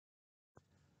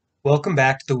Welcome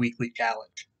back to the weekly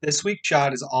challenge. This week's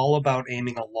shot is all about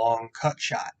aiming a long cut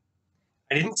shot.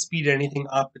 I didn't speed anything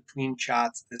up between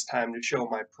shots this time to show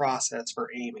my process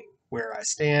for aiming, where I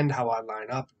stand, how I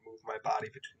line up, and move my body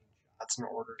between shots in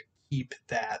order to keep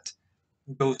that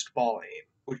ghost ball aim,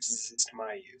 which is the system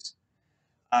I use.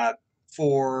 Uh,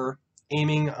 for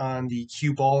aiming on the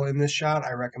cue ball in this shot,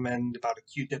 I recommend about a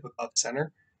Q-tip above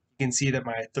center. You can see that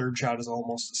my third shot is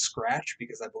almost a scratch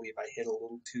because I believe I hit a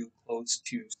little too close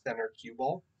to center cue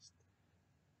ball.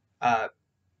 Uh,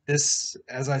 this,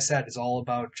 as I said, is all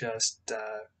about just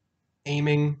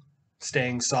aiming,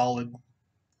 staying solid,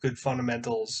 good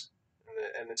fundamentals,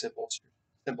 and a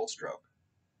simple stroke.